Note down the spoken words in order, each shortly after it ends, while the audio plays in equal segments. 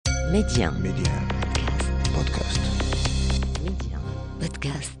ميديان بودكاست. ميديان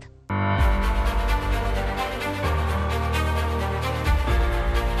بودكاست.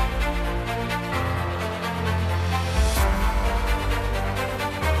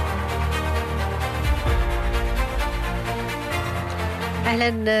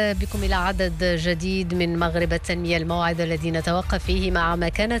 أهلا بكم إلى عدد جديد من مغرب التنمية، الموعد الذي نتوقف فيه مع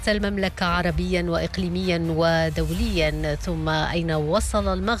مكانة المملكة عربيا وإقليميا ودوليا، ثم أين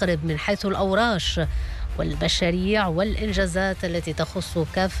وصل المغرب من حيث الأوراش والمشاريع والإنجازات التي تخص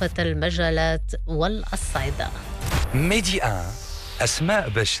كافة المجالات والأصعدة. ميديان أسماء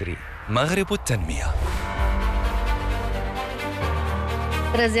بشري، مغرب التنمية.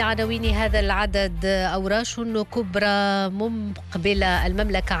 أبرز عناوين هذا العدد: أوراش كبرى مقبلة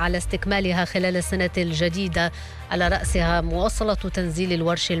المملكة على استكمالها خلال السنة الجديدة، على رأسها مواصلة تنزيل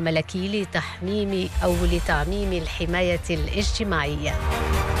الورش الملكي لتحميم أو لتعميم الحماية الاجتماعية.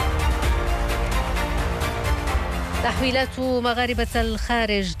 تحويلات مغاربة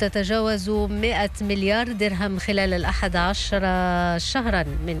الخارج تتجاوز 100 مليار درهم خلال 11 شهرا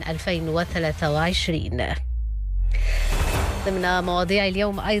من 2023. ضمن مواضيع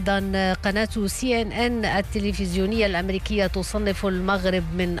اليوم أيضا، قناة CNN التلفزيونية الأمريكية تصنف المغرب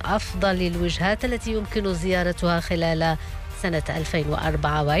من أفضل الوجهات التي يمكن زيارتها خلال سنة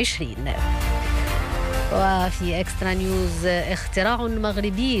 2024. وفي إكسترا نيوز، اختراع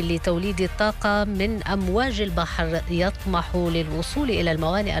مغربي لتوليد الطاقة من أمواج البحر يطمح للوصول إلى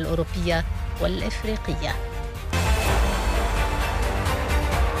الموانئ الأوروبية والإفريقية.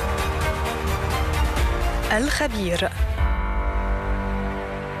 الخبير.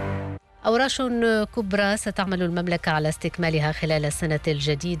 أوراش كبرى ستعمل المملكة على استكمالها خلال السنة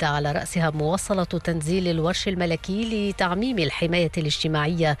الجديدة، على رأسها مواصلة تنزيل الورش الملكي لتعميم الحماية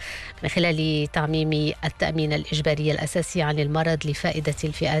الاجتماعية من خلال تعميم التأمين الإجباري الأساسي عن المرض لفائدة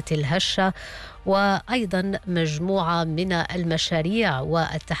الفئات الهشة، وأيضا مجموعة من المشاريع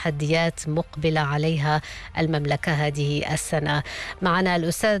والتحديات مقبلة عليها المملكة هذه السنة. معنا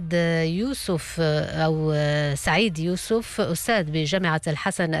الأستاذ يوسف أو سعيد يوسف، أستاذ بجامعة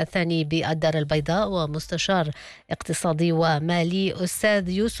الحسن الثاني بالدار البيضاء ومستشار اقتصادي ومالي. أستاذ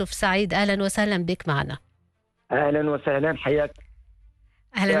يوسف سعيد، أهلا وسهلا بك معنا. أهلا وسهلا، حياك.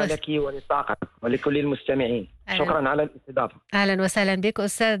 أهلا لك وللطاقم ولكل المستمعين. شكرا على الاستضافة. أهلا وسهلا بك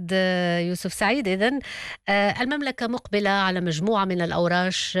أستاذ يوسف سعيد. إذن المملكة مقبلة على مجموعة من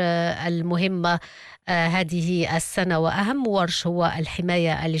الأوراش المهمة هذه السنة، وأهم ورش هو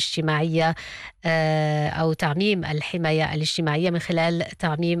الحماية الاجتماعية أو تعميم الحماية الاجتماعية من خلال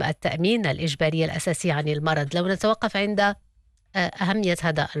تعميم التأمين الإجباري الأساسي عن المرض. لو نتوقف عند أهمية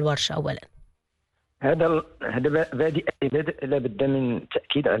هذا الورش أولا. هذا بادئ لابد من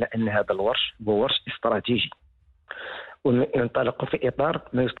التأكيد على أن هذا الورش هو ورش استراتيجي، وينطلق في إطار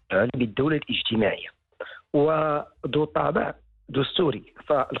ما يستعمل بالدولة الاجتماعية وذو طابع دستوري.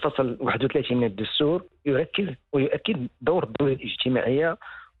 فالفصل 31 من الدستور يركز ويؤكد دور الدولة الاجتماعية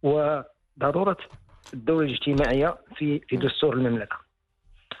وضرورة الدولة الاجتماعية في دستور المملكة.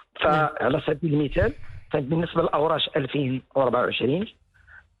 فعلى سبيل المثال، بالنسبة للأوراش 2024،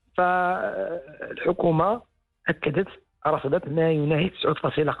 فالحكومة أكدت رصدت ما يناهز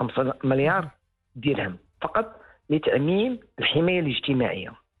 9.5 مليار درهم فقط لتعميم الحماية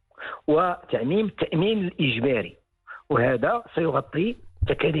الاجتماعية وتعميم التأمين الإجباري، وهذا سيغطي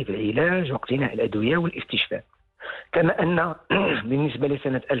تكاليف العلاج واقتناء الأدوية والاستشفاء. كما أن بالنسبة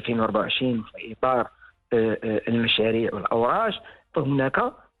لسنة 2024 في إطار المشاريع والأوراش،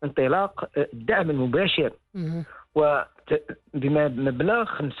 فهناك انطلاق الدعم المباشر بمبلغ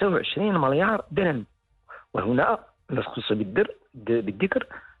 25 مليار درهم. وهنا نخص بالذكر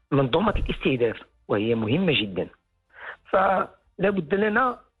منظومة الاستهداف، وهي مهمة جدا. فلا بد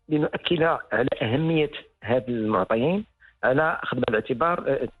لنا لنؤكد على أهمية هذه المعطيين، على أخذ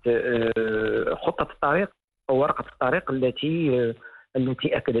بالاعتبار خطة الطريق أو ورقة الطريق التي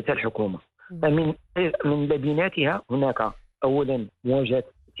أكدتها الحكومة. فمن لبناتها هناك أولا مواجهة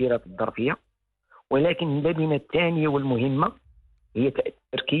التأثيرات الظرفية، ولكن اللبنة الثانية والمهمة هي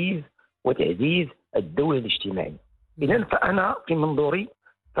تركيز وتعزيز الدولة الاجتماعية. إذن فأنا في منظوري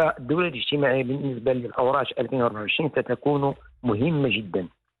فالدولة الاجتماعية بالنسبة للأوراش 2024 ستكون مهمة جدا،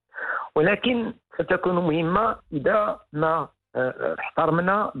 ولكن ستكون مهمة إذا ما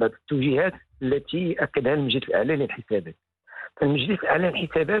احترمنا بعض التوجيهات التي أكدها المجلس الأعلى للحسابات. فالمجلس الأعلى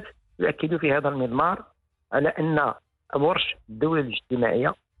للحسابات يؤكد في هذا المضمار على أن ورش الدولة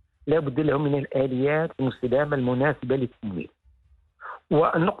الاجتماعية لا بد له من الآليات المستدامة المناسبة للتمويل.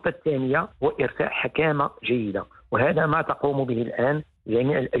 والنقطة الثانية هو إرساء حكامة جيدة، وهذا ما تقوم به الآن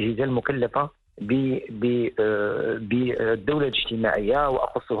جميع الأجهزة المكلفة بالدولة الاجتماعية،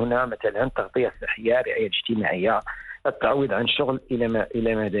 وأخص هنا مثلا التغطية الصحية، الرعاية الاجتماعية، التعويض عن الشغل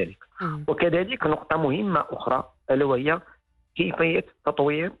إلى ما ذلك. وكذلك نقطة مهمة أخرى ألا وهي كيفية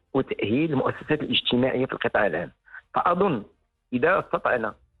تطوير وتأهيل المؤسسات الاجتماعية في القطاع العام. فأظن إذا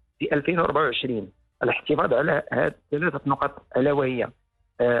استطعنا في 2024 الاحتفاظ على هذه 3 نقط ألا وهي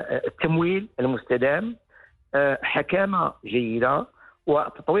التمويل المستدام، حكامة جيدة،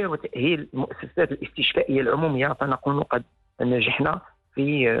 وتطوير وتأهيل المؤسسات الاستشفائية العمومية، فنقول قد نجحنا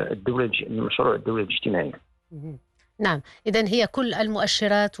في مشروع الدولة الاجتماعية. نعم، إذن هي كل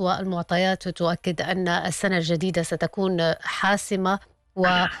المؤشرات والمعطيات تؤكد أن السنة الجديدة ستكون حاسمة،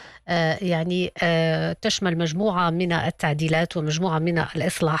 ويعني تشمل مجموعة من التعديلات ومجموعة من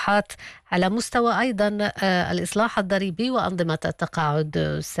الإصلاحات على مستوى أيضا الإصلاح الضريبي وأنظمة التقاعد.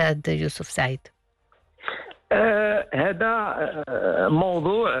 أستاذ يوسف سعيد، هذا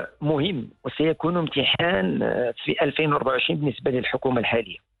موضوع مهم وسيكون امتحان في 2024 بالنسبة للحكومة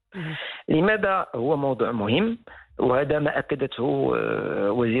الحالية. لماذا هو موضوع مهم؟ وهذا ما أكدته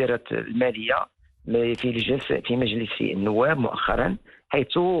وزيرة المالية في مجلس النواب مؤخرا،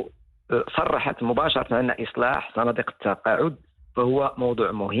 حيث صرحت مباشرة أن إصلاح صناديق التقاعد فهو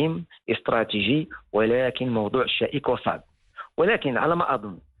موضوع مهم استراتيجي، ولكن موضوع شائك وصعب. ولكن على ما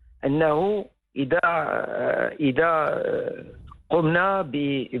أظن أنه إذا قمنا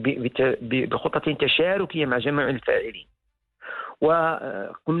بخطة تشاركية مع جميع الفاعلين،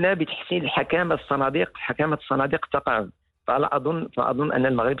 وقمنا بتحسين حكامة الصناديق التقاعد، فأظن أن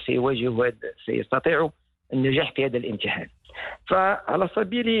المغرب سيستطيع النجاح في هذا الامتحان. فعلى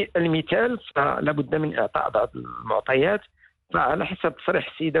سبيل المثال فلا بد من إعطاء بعض المعطيات. فعلى حسب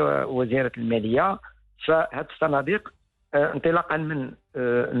تصريح السيدة وزيرة المالية، فهذه الصناديق انطلاقا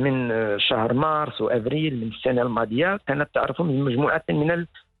من شهر مارس وأبريل من السنة الماضية كانت تعرف من مجموعة من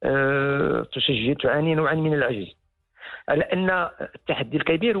تعاني نوعا من العجز، على أن التحدي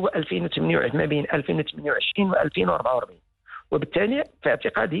الكبير هو ما بين 2028 و2044. وبالتالي في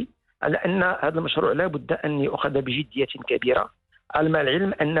اعتقادي على أن هذا المشروع لا بد أن يؤخذ بجدية كبيرة، على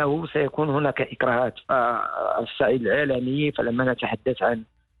العلم أنه سيكون هناك إكراهات. الصعيد العالمي فلما نتحدث عن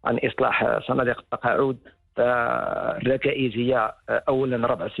إصلاح صناديق التقاعد، فالركائز هي أولا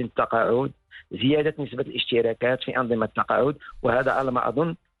ربع سن التقاعد، زيادة نسبة الاشتراكات في أنظمة التقاعد، وهذا على ما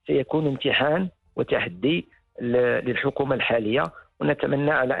أظن سيكون امتحان وتحدي للحكومة الحالية،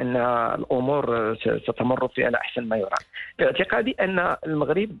 ونتمنى على أن الأمور ستمر في على أحسن ما يرام. باعتقادي أن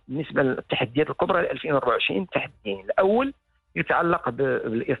المغرب بالنسبة للتحديات الكبرى ل 2024 تحديين. الأول يتعلق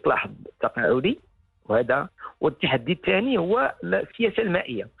بالإصلاح التقاعدي، والتحدي الثاني هو السياسة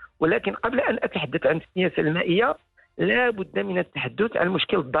المائية. ولكن قبل أن أتحدث عن السياسة المائية لا بد من التحدث عن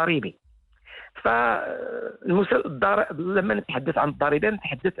المشكل الضريبي. لما نتحدث عن الضريبة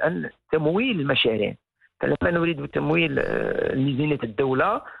نتحدث عن تمويل المشاريع. فلما نريد تمويل ميزانية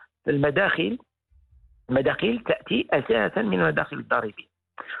الدولة، المداخل تأتي أساسا من المداخل الضريبية.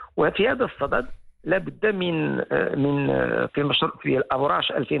 وفي هذا الصدد لا بد من في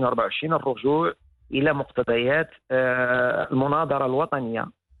الأوراش 2024 الرجوع إلى مقتضيات المناظرة الوطنية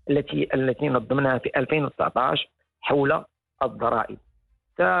التي نظمناها في 2019 حول الضرائب.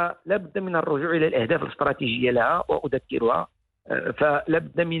 فلا بد من الرجوع إلى الأهداف الاستراتيجية لها وأذكرها. فلا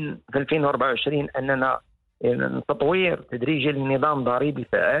بد من في 2024 أننا تطوير تدريجي للنظام ضريبي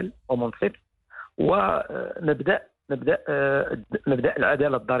فعال ومنصف، ونبدأ مبدأ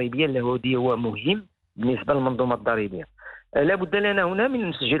العدالة الضريبية الذي هو مهم بالنسبة للمنظومة الضريبية. لا بد لنا هنا من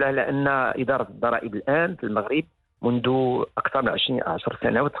نسجل على أن إدارة الضرائب الآن في المغرب منذ أكثر من 10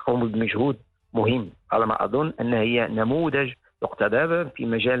 سنوات تقوم بمجهود مهم. على ما أظن أن هي نموذج يقتدى في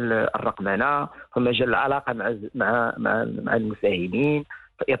مجال الرقمنة، في مجال العلاقة مع المساهمين،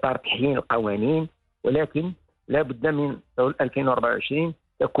 في إطار تحيين القوانين. ولكن لا بد من 2024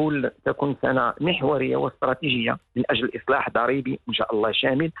 تكون سنة محورية واستراتيجية من أجل إصلاح ضريبي إن شاء الله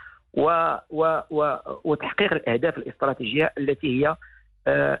شامل، وتحقيق الأهداف الاستراتيجية التي هي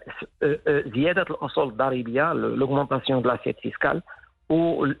زيادة الأصول الضريبية l'augmentation de l'assiette fiscale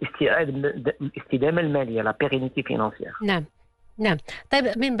والاستدامة المالية la pérennité financière. نعم.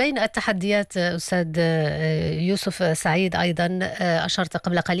 طيب، من بين التحديات أستاذ يوسف سعيد أيضا أشرت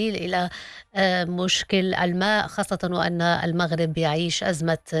قبل قليل إلى مشكل الماء، خاصة وأن المغرب يعيش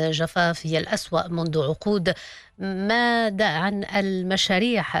أزمة جفاف هي الأسوأ منذ عقود. ماذا عن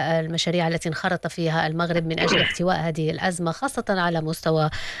المشاريع التي انخرط فيها المغرب من أجل احتواء هذه الأزمة، خاصة على مستوى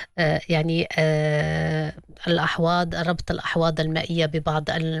يعني الأحواض، ربط الأحواض المائية ببعض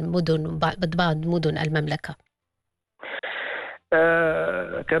مدن المملكة؟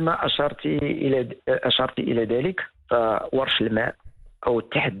 كما أشرت إلى ذلك، فورش الماء أو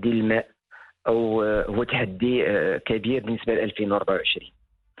تحدي الماء أو هو تحدي كبير بالنسبة ل 2024.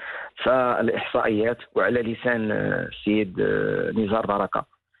 فالإحصائيات وعلى لسان السيد نزار بركة،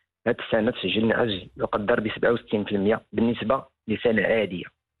 هذه السنة سجلنا عجز يقدر ب 67% بالنسبة لسنة عادية.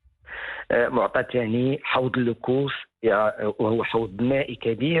 معطى ثاني حوض اللكوس، وهو حوض مائي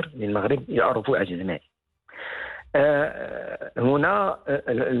كبير للمغرب يعرف عجز مائي. هنا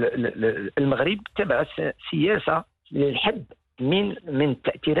المغرب تبع سياسة للحد من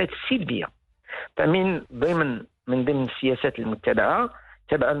التأثيرات السلبية. فمن ضمن السياسات المتبعة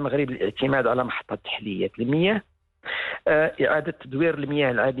تبع المغرب الاعتماد على محطات تحلية المياه، إعادة تدوير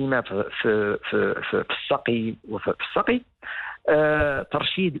المياه العادمة في السقي،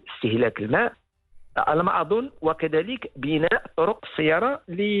 ترشيد استهلاك الماء على ما أظن، وكذلك بناء طرق السيارة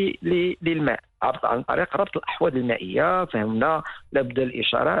للماء عن طريق ربط الأحواض المائية. فهمنا لابد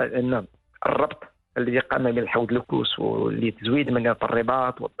الإشارة أن الربط الذي قام به الحوض لوكوس لتزويد مدينة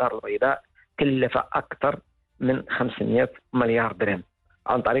الرباط والدار البيضاء كلف أكثر من 500 مليار درهم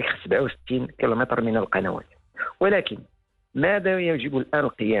عن طريق 67 كيلومتر من القنوات. ولكن ماذا يجب الآن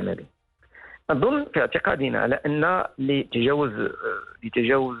القيام به؟ أظن في اعتقادنا على أن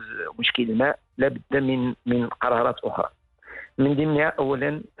لتجاوز مشكل الماء لابد من قرارات أخرى، من ضمنها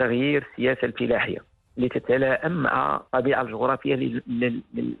أولا تغيير السياسة الفلاحية لتتلائم مع الطبيعة الجغرافية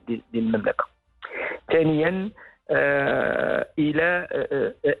للمملكة. ثانيا إلى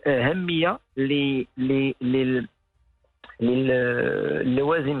أهمية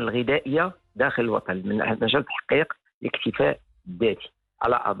للوازم الغذائية داخل الوطن من مجال تحقيق الاكتفاء الذاتي.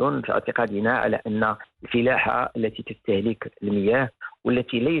 على أظن في اعتقادنا على أن الفلاحة التي تستهلك المياه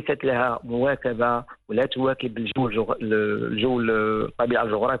والتي ليست لها مواكبة ولا تواكب الجو الطبيعة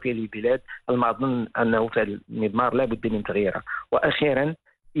الجغرافية للبلاد، ما أظن أنه في المضمار لا بد من تغييرها. وأخيرا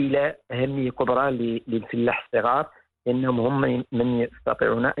إلى أهمية كبرى للفلاح الصغار، لأنهم هم من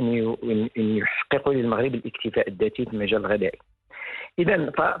يستطيعون أن يحققوا للمغرب الاكتفاء الذاتي في المجال الغذائي.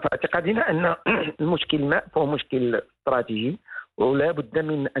 إذا فاعتقادنا أن المشكل الماء فهو مشكل استراتيجي، ولا بد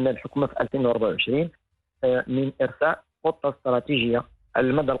من أن الحكومة في 2024 من إرساء خطة استراتيجية على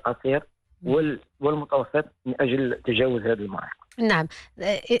المدى القصير والمتوسط من أجل تجاوز هذا المعركة. نعم،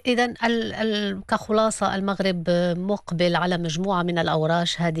 إذن كخلاصة المغرب مقبل على مجموعة من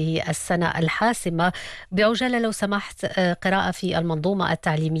الأوراش هذه السنة الحاسمة. بعجالة لو سمحت قراءة في المنظومة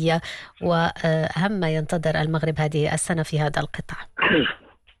التعليمية وأهم ما ينتظر المغرب هذه السنة في هذا القطاع.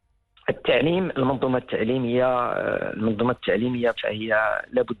 التعليم، المنظومة التعليمية فهي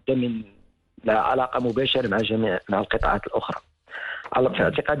لابد من لها علاقة مباشرة مع القطاعات الأخرى. في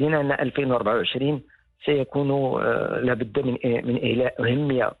اعتقادنا أن 2024 سيكون لابد من إهلاء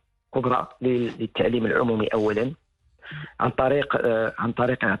أهمية كبرى للتعليم العمومي أولا عن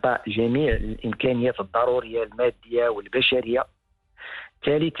طريق إعطاء جميع الإمكانيات الضرورية المادية والبشرية.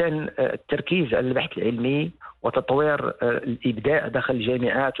 ثالثا التركيز على البحث العلمي وتطوير الإبداع داخل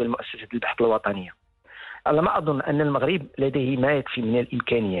الجامعات والمؤسسات البحث الوطنية. على ما أظن أن المغرب لديه ما يكفي من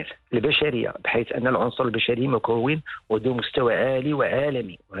الإمكانيات البشرية، بحيث أن العنصر البشري مكون وذو مستوى عالي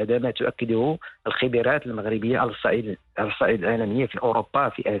وعالمي، وهذا ما تؤكده الخبرات المغربية على الصعيد العالمي في أوروبا،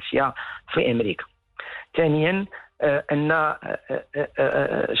 في آسيا، في أمريكا. ثانيا أن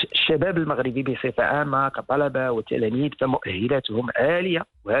الشباب المغربي بصفة عامة كطلبة وتلاميذ فمؤهلاتهم عالية،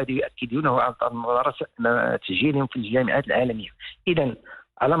 وهذا يؤكدونه عن تسجيلهم في الجامعات العالمية. إذن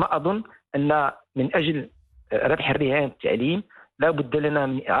على ما أظن أن من أجل ربح الرهان التعليم لا بد لنا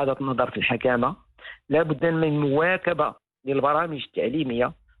من إعادة النظر في الحكامة، لا بد من مواكبة للبرامج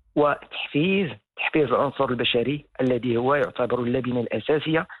التعليمية وتحفيز العنصر البشري الذي هو يعتبر اللبنة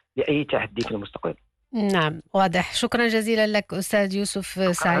الأساسية لأي تحدي في المستقبل. نعم، واضح. شكرا جزيلا لك أستاذ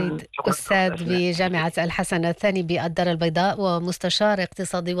يوسف سعيد، أستاذ بجامعة الحسن الثاني بالدار البيضاء ومستشار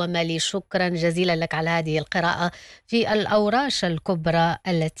اقتصادي ومالي. شكرا جزيلا لك على هذه القراءة في الأوراش الكبرى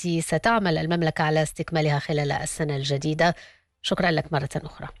التي ستعمل المملكة على استكمالها خلال السنة الجديدة. شكرا لك مرة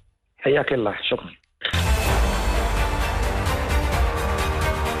أخرى. حياك الله. شكرا.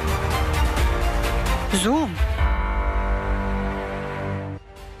 زوم.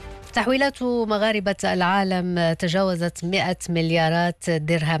 تحويلات مغاربة العالم تجاوزت 100 مليارات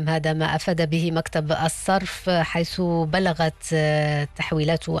درهم، هذا ما أفاد به مكتب الصرف، حيث بلغت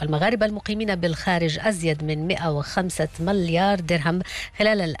تحويلات المغاربة المقيمين بالخارج أزيد من 105 مليار درهم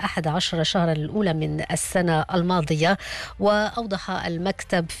خلال 11 شهرا الأولى من السنة الماضية. وأوضح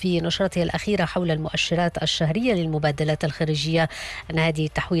المكتب في نشرته الأخيرة حول المؤشرات الشهرية للمبادلات الخارجية أن هذه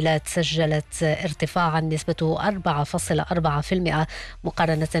التحويلات سجلت ارتفاعا نسبته 4.4%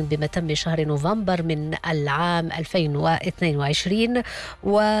 مقارنة بما متم شهر نوفمبر من العام 2022،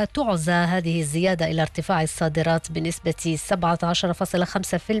 وتعزى هذه الزيادة إلى ارتفاع الصادرات بنسبة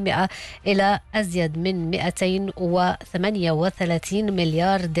 17.5% إلى أزيد من 238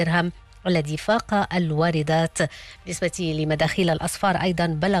 مليار درهم، الذي فاق الواردات. بالنسبة لمداخيل الأصفار أيضا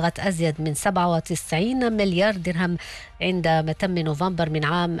بلغت أزيد من 97 مليار درهم عندما تم نوفمبر من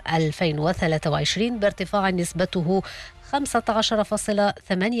عام 2023 بارتفاع نسبته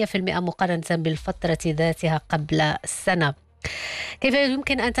 15.8% مقارنة بالفترة ذاتها قبل سنة. كيف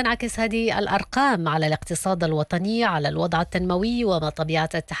يمكن أن تنعكس هذه الأرقام على الاقتصاد الوطني، على الوضع التنموي، وما طبيعة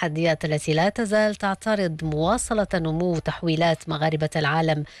التحديات التي لا تزال تعترض مواصلة نمو تحويلات مغاربة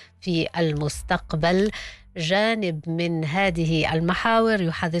العالم في المستقبل؟ جانب من هذه المحاور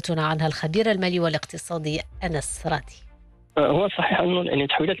يحدثنا عنها الخبير المالي والاقتصادي أنس راتي. هو صحيح أنه يعني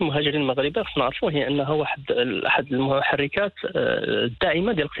تحويلات المهاجرين المغاربة خصنا نعرفوا هي أنها أحد المحركات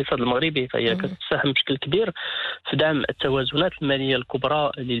الداعمة ديال الاقتصاد المغربي، فهي كتساهم بشكل كبير في دعم التوازنات المالية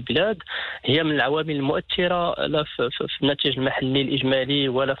الكبرى للبلاد. هي من العوامل المؤثرة لا في الناتج المحلي الإجمالي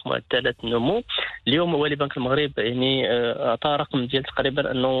ولا في معدلات النمو. اليوم ولي بنك المغرب يعني أعطى رقم ديال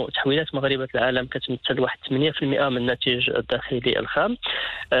تقريبا أنه تحويلات مغاربة العالم كتمثل واحد 8% من الناتج الداخلي الخام،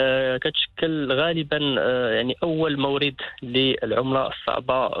 كتشكل غالبا يعني أول مورد للعملة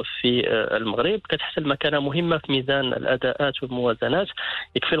الصعبة في المغرب، كتحتل مكانة مهمة في ميزان الأداءات والموازنات.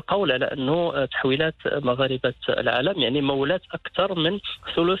 يكفي القول على أنه تحويلات مغاربة العالم يعني مولات أكثر من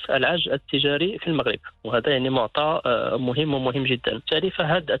ثلث العجز التجاري في المغرب، وهذا يعني معطى مهم ومهم جدا. بالتالي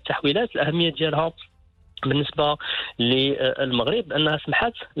فهذه التحويلات الأهمية ديالها بالنسبة للمغرب أنها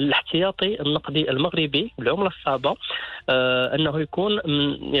سمحت للاحتياطي النقدي المغربي بالعملة الصعبة أنه يكون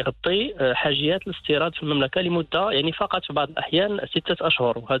يغطي حاجيات الاستيراد في المملكة لمدة يعني فقط في بعض الأحيان 6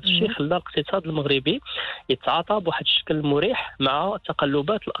 أشهر، وهذا الشيء خلى الاقتصاد المغربي يتعاطى بواحد الشكل مريح مع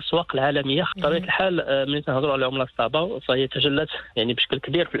تقلبات الأسواق العالمية. بطبيعة الحال من نهضروا على العملة الصعبة فهي تجلت يعني بشكل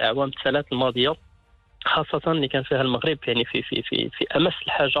كبير في الأعوام الثلاث الماضية، خاصة اللي كان فيها المغرب يعني في أمس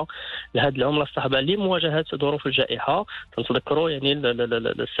الحاجة لهذه العملة الصعبة لمواجهة ظروف الجائحة. تنتذكروا يعني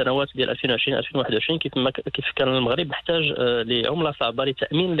السنوات ديال 2020 2021 كيف كان المغرب محتاج لعملة صعبة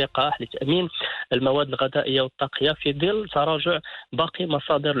لتأمين اللقاح، لتأمين المواد الغذائية والطاقية في ظل تراجع باقي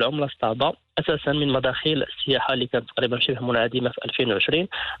مصادر العملة الصعبة، أساسا من مداخيل السياحة اللي كانت تقريبا شبه منعدمة في 2020،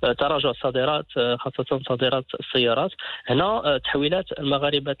 تراجع صادرات خاصة صادرات السيارات. هنا تحويلات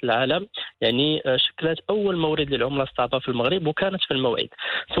المغاربة العالم يعني شكلت أول مورد للعملة الصعبة في المغرب وكانت في الموعد.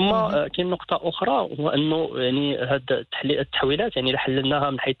 ثم كاين نقطة أخرى هو أنه يعني هذه التحويلات يعني حللناها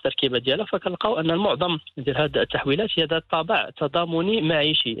من حيث التركيبة ديالها، فكنلقاو أن المعظم ديال هذه التحويلات هي ذات طابع تضامني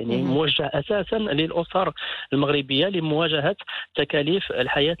معيشي، يعني موجه أساسا للأسر المغربية لمواجهة تكاليف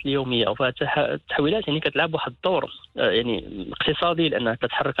الحياة اليومية. التحويلات يعني كتلعب واحد الدور يعني اقتصادي لانها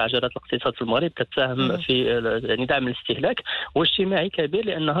كتحرك عجلات الاقتصاد في المغرب، كتساهم في يعني دعم الاستهلاك، واجتماعي كبير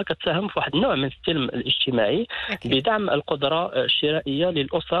لانها كتساهم في واحد النوع من السلم الاجتماعي بدعم القدره الشرائيه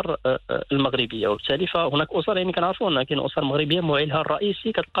للاسر المغربيه. وبالتالي فهناك اسر يعني كنعرفوا ان كاين اسر مغربيه موعلها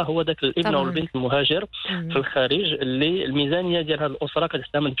الرئيسي كتلقى هو ذاك الابن او البنت المهاجر في الخارج اللي الميزانيه ديال هذه الاسره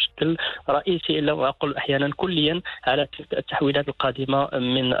كتعتمد بشكل رئيسي الا واقول احيانا كليا على التحويلات القادمه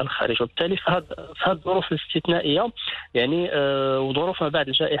من الخارج. وبالتالي في هذه الظروف الاستثنائيه يعني وظروف ما بعد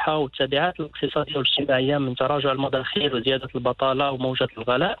الجائحه والتبعات الاقتصاديه والاجتماعيه من تراجع المداخيل وزياده البطاله وموجه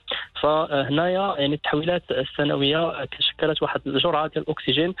الغلاء، فهنايا يعني التحويلات السنويه شكلت واحد الجرعه ديال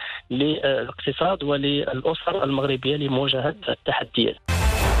الاكسجين للاقتصاد وللاسر المغربيه لمواجهه التحديات.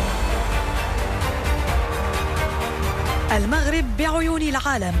 المغرب بعيون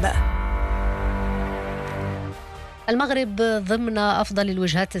العالم. المغرب ضمن أفضل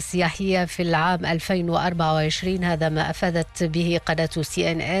الوجهات السياحية في العام 2024، هذا ما أفادت به قناة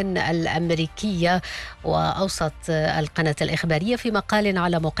CNN الأمريكية وأوسط القناة الإخبارية في مقال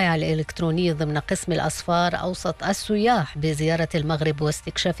على موقعها الإلكتروني ضمن قسم الأسفار أوسط السياح بزيارة المغرب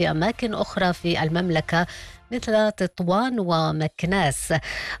واستكشاف أماكن أخرى في المملكة مثل تطوان ومكناس.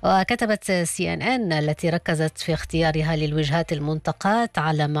 وكتبت CNN التي ركزت في اختيارها للوجهات المنتقاة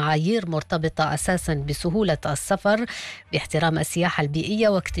على معايير مرتبطة أساسا بسهولة السفر باحترام السياحة البيئية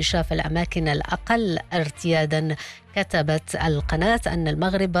واكتشاف الأماكن الأقل ارتيادا. كتبت القناة أن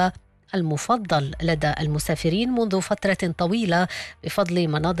المغرب المفضل لدى المسافرين منذ فترة طويلة بفضل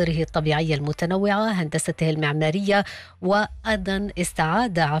مناظره الطبيعية المتنوعة، هندسته المعمارية، وأيضا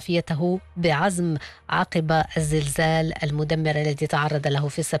استعاد عافيته بعزم عقب الزلزال المدمر الذي تعرض له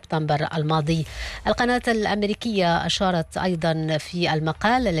في سبتمبر الماضي. القناة الأمريكية أشارت أيضا في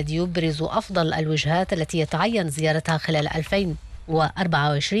المقال الذي يبرز أفضل الوجهات التي يتعين زيارتها خلال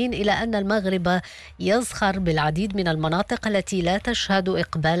 2024 إلى أن المغرب يزخر بالعديد من المناطق التي لا تشهد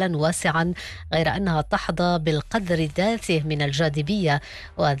إقبالا واسعا، غير أنها تحظى بالقدر ذاته من الجاذبية،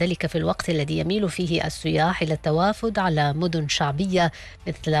 وذلك في الوقت الذي يميل فيه السياح إلى التوافد على مدن شعبية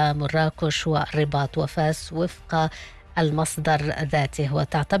مثل مراكش والرباط وفاس وفق المصدر ذاته.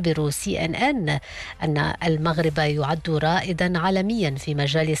 وتعتبر CNN أن المغرب يعد رائدا عالميا في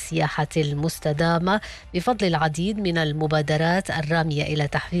مجال السياحة المستدامة بفضل العديد من المبادرات الرامية إلى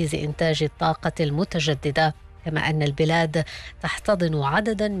تحفيز إنتاج الطاقة المتجددة، كما أن البلاد تحتضن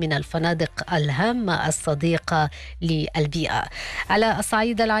عددا من الفنادق الهامة الصديقة للبيئة. على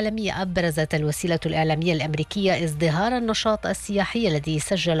الصعيد العالمي، أبرزت الوسيلة الإعلامية الأمريكية ازدهار النشاط السياحي الذي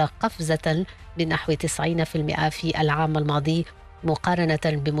سجل قفزة بنحو 90% في العام الماضي مقارنة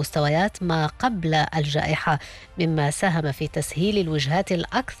بمستويات ما قبل الجائحة، مما ساهم في تسهيل الوجهات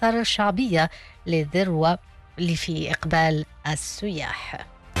الأكثر شعبية للذروة في إقبال السياح.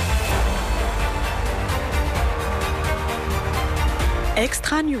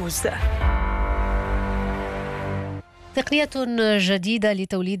 إكسترا نيوز. تقنية جديدة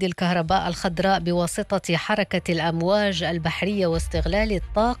لتوليد الكهرباء الخضراء بواسطة حركة الأمواج البحرية واستغلال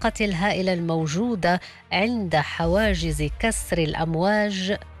الطاقة الهائلة الموجودة عند حواجز كسر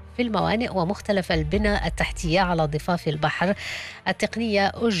الأمواج في الموانئ ومختلف البنى التحتية على ضفاف البحر.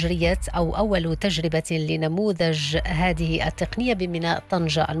 التقنية أجريت أول تجربة لنموذج هذه التقنية بميناء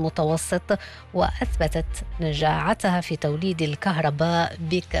طنجة المتوسط، وأثبتت نجاعتها في توليد الكهرباء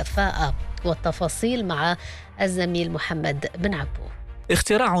بكفاءة. والتفاصيل مع الزميل محمد بن عبو.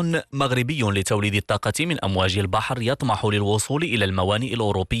 اختراع مغربي لتوليد الطاقة من أمواج البحر يطمح للوصول إلى الموانئ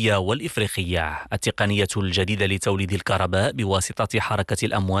الأوروبية والإفريقية. التقنية الجديدة لتوليد الكهرباء بواسطة حركة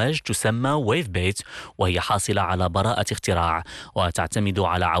الأمواج تسمى ويف بيت، وهي حاصلة على براءة اختراع، وتعتمد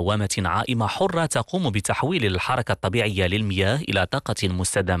على عوامة عائمة حرة تقوم بتحويل الحركة الطبيعية للمياه إلى طاقة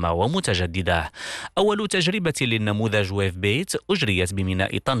مستدامة ومتجددة. أول تجربة للنموذج ويف بيت أجريت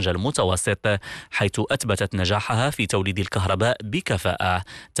بميناء طنجة المتوسط، حيث أثبتت نجاحها في توليد الكهرباء بكفاءة.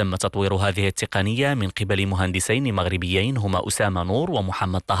 تم تطوير هذه التقنية من قبل مهندسين مغربيين هما أسامة نور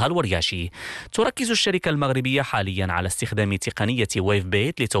ومحمد طه الورياشي. تركز الشركة المغربية حاليا على استخدام تقنية ويف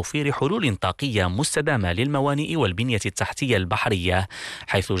بيت لتوفير حلول طاقية مستدامة للموانئ والبنية التحتية البحرية،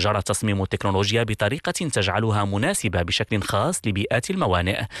 حيث جرى تصميم التكنولوجيا بطريقة تجعلها مناسبة بشكل خاص لبيئات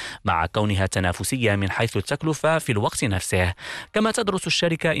الموانئ، مع كونها تنافسية من حيث التكلفة في الوقت نفسه. كما تدرس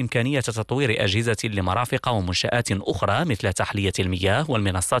الشركة إمكانية تطوير أجهزة لمرافق ومنشآت أخرى مثل تحلية المياه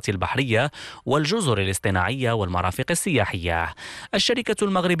والمنصات البحرية والجزر الاصطناعية والمرافق السياحية. الشركة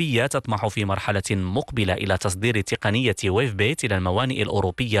المغربية تطمح في مرحلة مقبلة إلى تصدير تقنية ويف بيت إلى الموانئ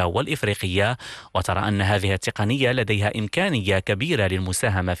الأوروبية والإفريقية، وترى أن هذه التقنية لديها إمكانية كبيرة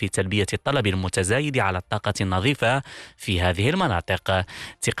للمساهمة في تلبية الطلب المتزايد على الطاقة النظيفة في هذه المناطق.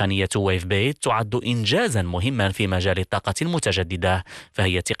 تقنية ويف بيت تعد إنجازا مهما في مجال الطاقة المتجددة،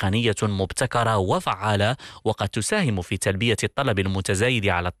 فهي تقنية مبتكرة وفعالة، وقد تساهم في تلبية الطلب المتزايد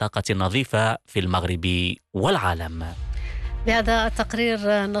على الطاقة النظيفة في المغرب والعالم. بهذا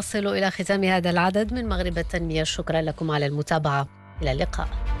التقرير نصل إلى ختام هذا العدد من مغرب التنمية. شكرا لكم على المتابعة، إلى اللقاء.